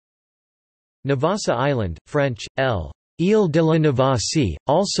Navassa Island, French, Île de la Navassie,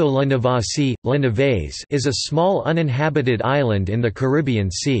 also La Navassie, La Navaise, is a small uninhabited island in the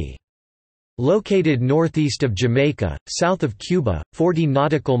Caribbean Sea. Located northeast of Jamaica, south of Cuba, 40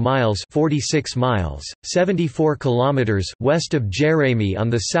 nautical miles (46 miles, 74 kilometers) west of Jérémie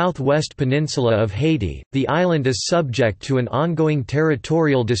on the southwest peninsula of Haiti, the island is subject to an ongoing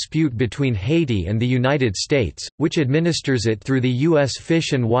territorial dispute between Haiti and the United States, which administers it through the U.S.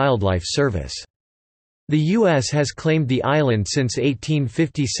 Fish and Wildlife Service. The U.S. has claimed the island since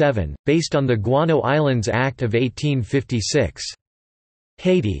 1857, based on the Guano Islands Act of 1856.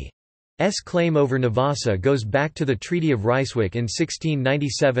 Haiti S claim over Navassa goes back to the Treaty of Ryswick in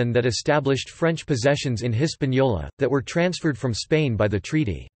 1697 that established French possessions in Hispaniola, that were transferred from Spain by the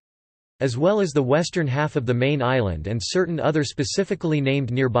treaty. As well as the western half of the main island and certain other specifically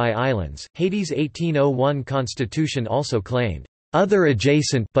named nearby islands, Haiti's 1801 constitution also claimed other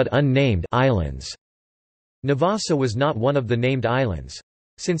adjacent but unnamed islands. Navassa was not one of the named islands.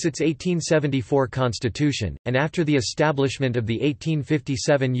 Since its 1874 constitution, and after the establishment of the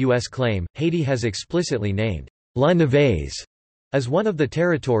 1857 U.S. claim, Haiti has explicitly named La Navaise as one of the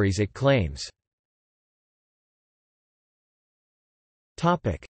territories it claims.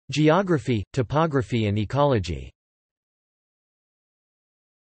 Geography, topography and ecology.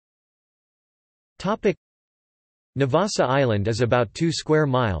 Navassa Island is about 2 square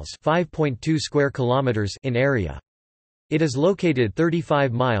miles (5.2 square kilometers) in area. It is located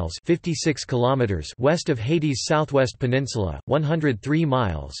 35 miles (56 kilometers) west of Haiti's southwest peninsula, 103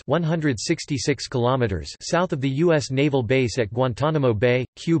 miles (166 kilometers) south of the U.S. naval base at Guantanamo Bay,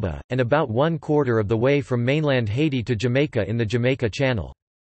 Cuba, and about 1/4 of the way from mainland Haiti to Jamaica in the Jamaica Channel.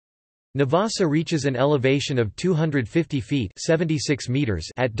 Navassa reaches an elevation of 250 feet (76 meters)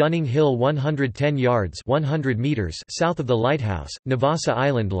 at Dunning Hill, 110 yards (100 meters) south of the lighthouse, Navassa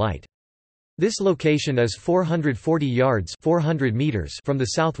Island Light. This location is 440 yards (400 meters) from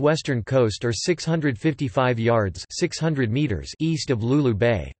the southwestern coast or 655 yards (600 meters) east of Lulu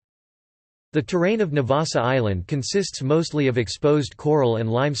Bay. The terrain of Navassa Island consists mostly of exposed coral and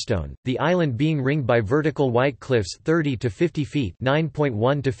limestone, the island being ringed by vertical white cliffs 30 to 50 feet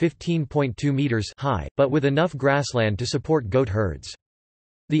 (9.1 to 15.2 meters) high, but with enough grassland to support goat herds.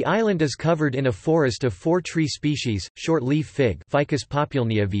 The island is covered in a forest of 4 tree species: short-leaf fig Ficus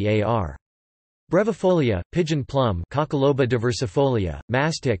populnea var. Brevifolia, pigeon plum Coccoloba diversifolia,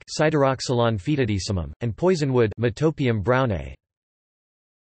 mastic Sideroxylon fetidissimum, and poisonwood Metopium brownae.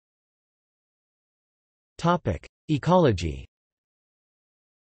 Ecology.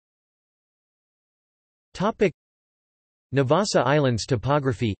 Navassa Island's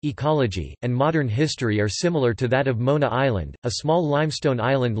topography, ecology, and modern history are similar to that of Mona Island, a small limestone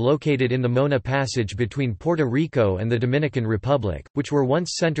island located in the Mona Passage between Puerto Rico and the Dominican Republic, which were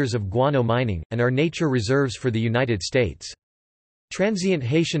once centers of guano mining, and are nature reserves for the United States. Transient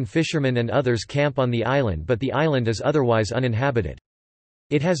Haitian fishermen and others camp on the island, but the island is otherwise uninhabited.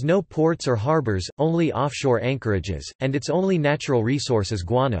 It has no ports or harbors, only offshore anchorages, and its only natural resource is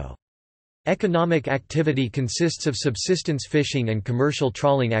guano. Economic activity consists of subsistence fishing and commercial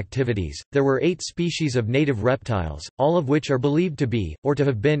trawling activities. There were 8 species of native reptiles, all of which are believed to be, or to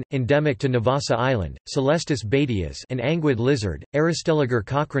have been, endemic to Navassa Island: Celestis baetius, an anguid lizard; Aristelager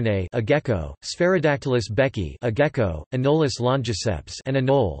cochranae, a gecko; Spherodactylus becki, a gecko; Anolis longiceps, an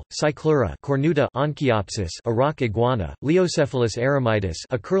anole; Cyclura cornuta, Onchiopsis, a rock iguana; Leocephalus eremidus,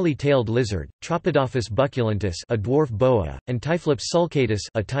 a curly-tailed lizard; Tropidophis bucculentus, a dwarf boa; and Typhlops sulcatus,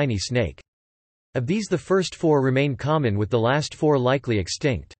 a tiny snake. Of these, the first 4 remain common, with the last 4 likely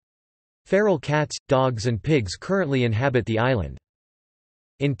extinct. Feral cats, dogs and pigs currently inhabit the island.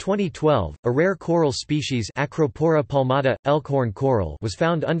 In 2012, a rare coral species Acropora palmata, elkhorn coral was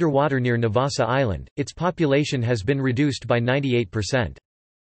found underwater near Navassa Island. Its population has been reduced by 98%.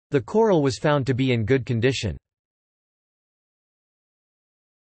 The coral was found to be in good condition.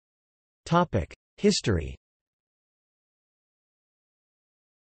 History.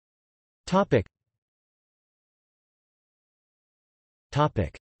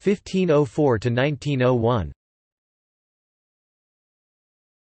 1504 to 1901.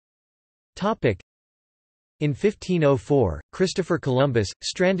 In 1504, Christopher Columbus,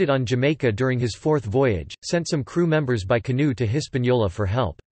 stranded on Jamaica during his 4th voyage, sent some crew members by canoe to Hispaniola for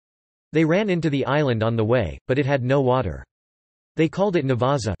help. They ran into the island on the way, but it had no water. They called it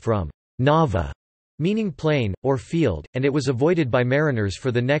Navassa, from Nava, meaning plain, or field, and it was avoided by mariners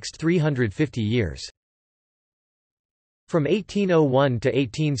for the next 350 years. From 1801 to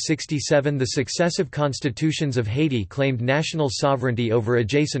 1867 the successive constitutions of Haiti claimed national sovereignty over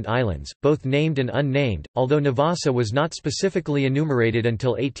adjacent islands, both named and unnamed, although Navassa was not specifically enumerated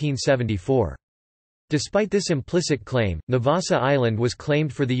until 1874. Despite this implicit claim, Navassa Island was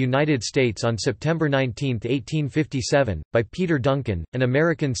claimed for the United States on September 19, 1857, by Peter Duncan, an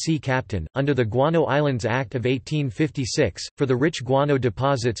American sea captain, under the Guano Islands Act of 1856, for the rich guano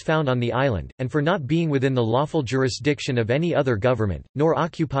deposits found on the island, and for not being within the lawful jurisdiction of any other government, nor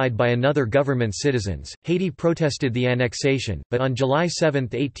occupied by another government's citizens. Haiti protested the annexation, but on July 7,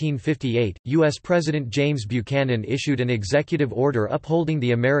 1858, U.S. President James Buchanan issued an executive order upholding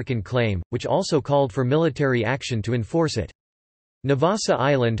the American claim, which also called for military action to enforce it. Navassa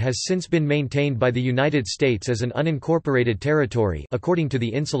Island has since been maintained by the United States as an unincorporated territory, according to the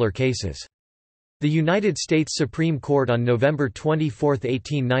Insular Cases. The United States Supreme Court on November 24,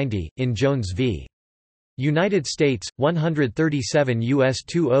 1890, in Jones v. United States, 137 U.S.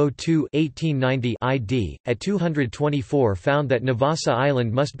 202 1890 ID, at 224 found that Navassa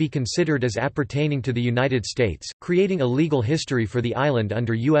Island must be considered as appertaining to the United States, creating a legal history for the island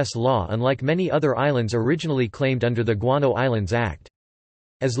under U.S. law unlike many other islands originally claimed under the Guano Islands Act.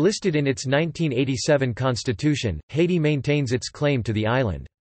 As listed in its 1987 constitution, Haiti maintains its claim to the island.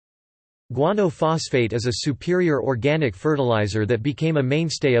 Guano phosphate is a superior organic fertilizer that became a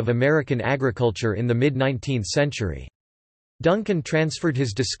mainstay of American agriculture in the mid-19th century. Duncan transferred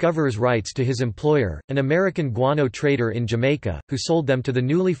his discoverer's rights to his employer, an American guano trader in Jamaica, who sold them to the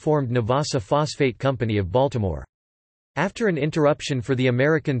newly formed Navassa Phosphate Company of Baltimore. After an interruption for the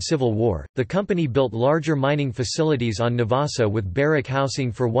American Civil War, the company built larger mining facilities on Navassa with barrack housing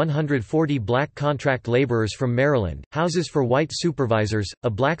for 140 black contract laborers from Maryland, houses for white supervisors, a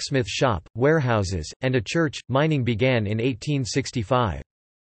blacksmith shop, warehouses, and a church. Mining began in 1865.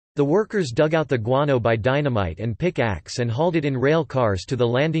 The workers dug out the guano by dynamite and pickaxe and hauled it in rail cars to the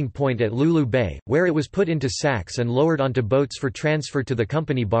landing point at Lulu Bay, where it was put into sacks and lowered onto boats for transfer to the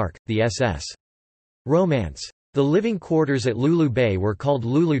company bark, the SS Romance. The living quarters at Lulu Bay were called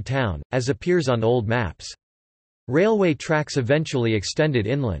Lulu Town, as appears on old maps. Railway tracks eventually extended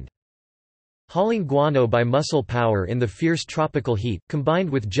inland. Hauling guano by muscle power in the fierce tropical heat, combined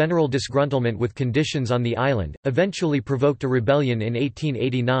with general disgruntlement with conditions on the island, eventually provoked a rebellion in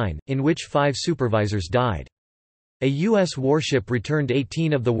 1889, in which 5 supervisors died. A U.S. warship returned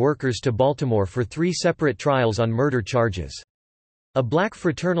 18 of the workers to Baltimore for 3 separate trials on murder charges. A black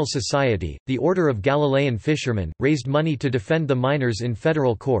fraternal society, the Order of Galilean Fishermen, raised money to defend the miners in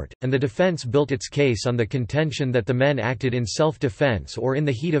federal court, and the defense built its case on the contention that the men acted in self-defense or in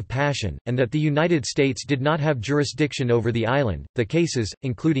the heat of passion, and that the United States did not have jurisdiction over the island. The cases,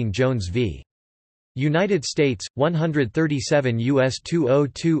 including Jones v. United States, 137 U.S.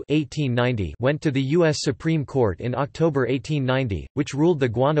 202 1890, went to the U.S. Supreme Court in October 1890, which ruled the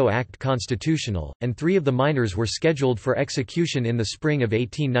Guano Act constitutional, and 3 of the miners were scheduled for execution in the spring of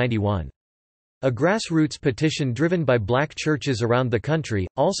 1891. A grassroots petition driven by black churches around the country,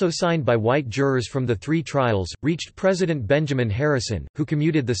 also signed by white jurors from the 3 trials, reached President Benjamin Harrison, who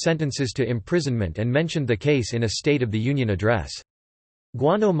commuted the sentences to imprisonment and mentioned the case in a State of the Union address.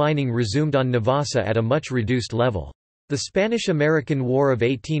 Guano mining resumed on Navassa at a much reduced level. The Spanish–American War of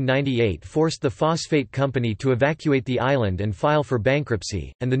 1898 forced the phosphate company to evacuate the island and file for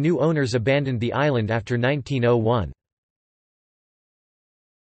bankruptcy, and the new owners abandoned the island after 1901.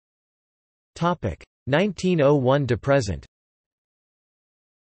 1901 to present.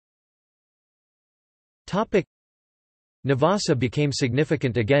 Navassa became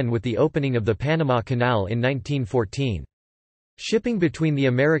significant again with the opening of the Panama Canal in 1914. Shipping between the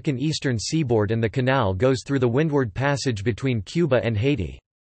American eastern seaboard and the canal goes through the Windward Passage between Cuba and Haiti.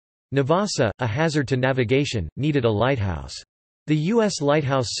 Navassa, a hazard to navigation, needed a lighthouse. The U.S.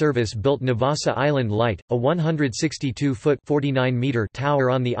 Lighthouse Service built Navassa Island Light, a 162-foot (49-meter)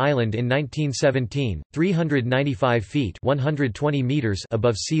 tower on the island in 1917, 395 feet (120 meters)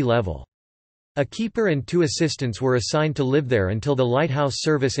 above sea level. A keeper and 2 assistants were assigned to live there until the Lighthouse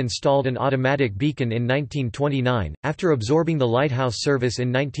Service installed an automatic beacon in 1929. After absorbing the Lighthouse Service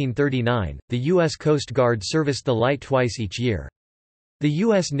in 1939, the U.S. Coast Guard serviced the light twice each year. The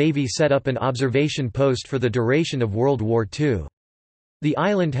U.S. Navy set up an observation post for the duration of World War II. The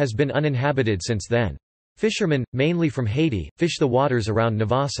island has been uninhabited since then. Fishermen, mainly from Haiti, fish the waters around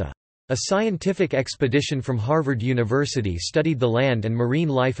Navassa. A scientific expedition from Harvard University studied the land and marine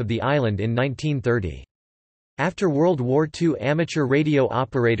life of the island in 1930. After World War II, amateur radio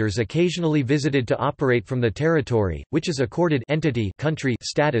operators occasionally visited to operate from the territory, which is accorded entity country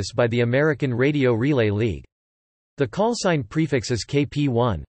status by the American Radio Relay League. The callsign prefix is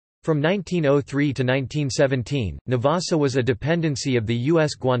KP1. From 1903 to 1917, Navassa was a dependency of the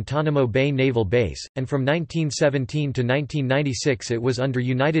U.S. Guantanamo Bay Naval Base, and from 1917 to 1996 it was under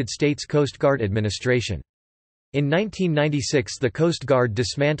United States Coast Guard administration. In 1996 the Coast Guard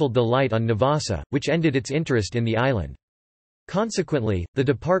dismantled the light on Navassa, which ended its interest in the island. Consequently, the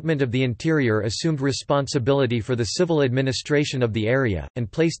Department of the Interior assumed responsibility for the civil administration of the area,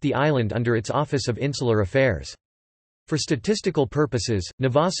 and placed the island under its Office of Insular Affairs. For statistical purposes,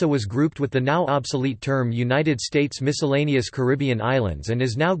 Navassa was grouped with the now obsolete term United States Miscellaneous Caribbean Islands and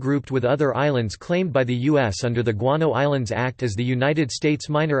is now grouped with other islands claimed by the U.S. under the Guano Islands Act as the United States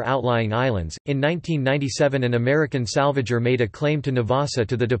Minor Outlying Islands. In 1997, an American salvager made a claim to Navassa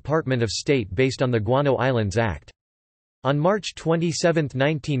to the Department of State based on the Guano Islands Act. On March 27,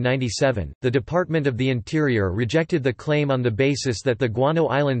 1997, the Department of the Interior rejected the claim on the basis that the Guano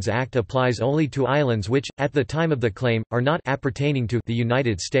Islands Act applies only to islands which, at the time of the claim, are not appertaining to the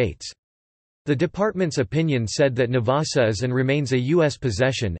United States. The department's opinion said that Navassa is and remains a U.S.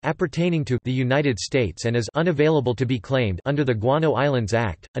 possession appertaining to the United States and is unavailable to be claimed under the Guano Islands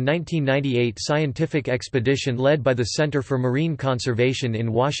Act. A 1998 scientific expedition led by the Center for Marine Conservation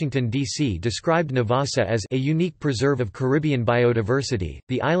in Washington, D.C. described Navassa as a unique preserve of Caribbean biodiversity.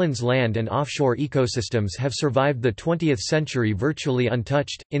 The island's land and offshore ecosystems have survived the 20th century virtually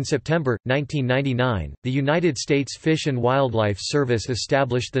untouched. In September 1999, the United States Fish and Wildlife Service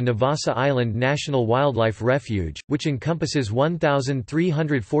established the Navassa Island National Wildlife Refuge, which encompasses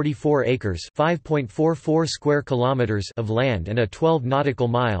 1,344 acres (5.44 square kilometers) of land and a 12 nautical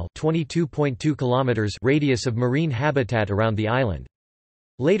mile (22.2 kilometers) radius of marine habitat around the island.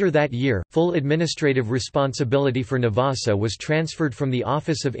 Later that year, full administrative responsibility for Navassa was transferred from the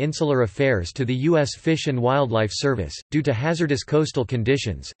Office of Insular Affairs to the U.S. Fish and Wildlife Service. Due to hazardous coastal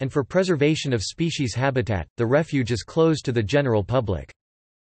conditions, and for preservation of species habitat, the refuge is closed to the general public.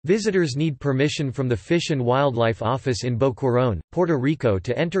 Visitors need permission from the Fish and Wildlife Office in Boquerón, Puerto Rico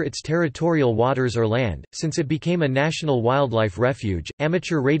to enter its territorial waters or land. Since it became a national wildlife refuge,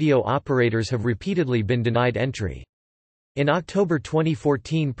 amateur radio operators have repeatedly been denied entry. In October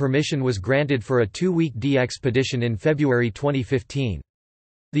 2014, permission was granted for a 2-week expedition in February 2015.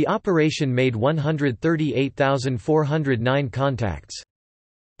 The operation made 138,409 contacts.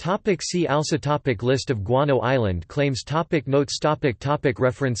 See also List of Guano Island claims. Notes.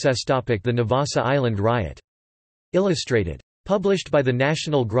 References. The Navassa Island riot. Illustrated. Published by the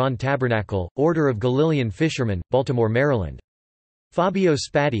National Grand Tabernacle, Order of Galilean Fishermen, Baltimore, Maryland. Fabio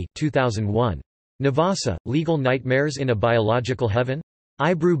Spati, 2001. Navassa, Legal Nightmares in a Biological Heaven?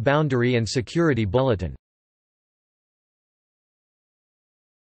 IBRU Boundary and Security Bulletin.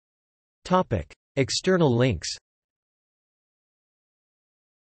 External links.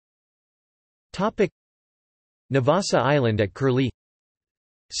 Navassa Island at Curlie.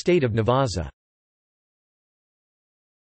 State of Navassa.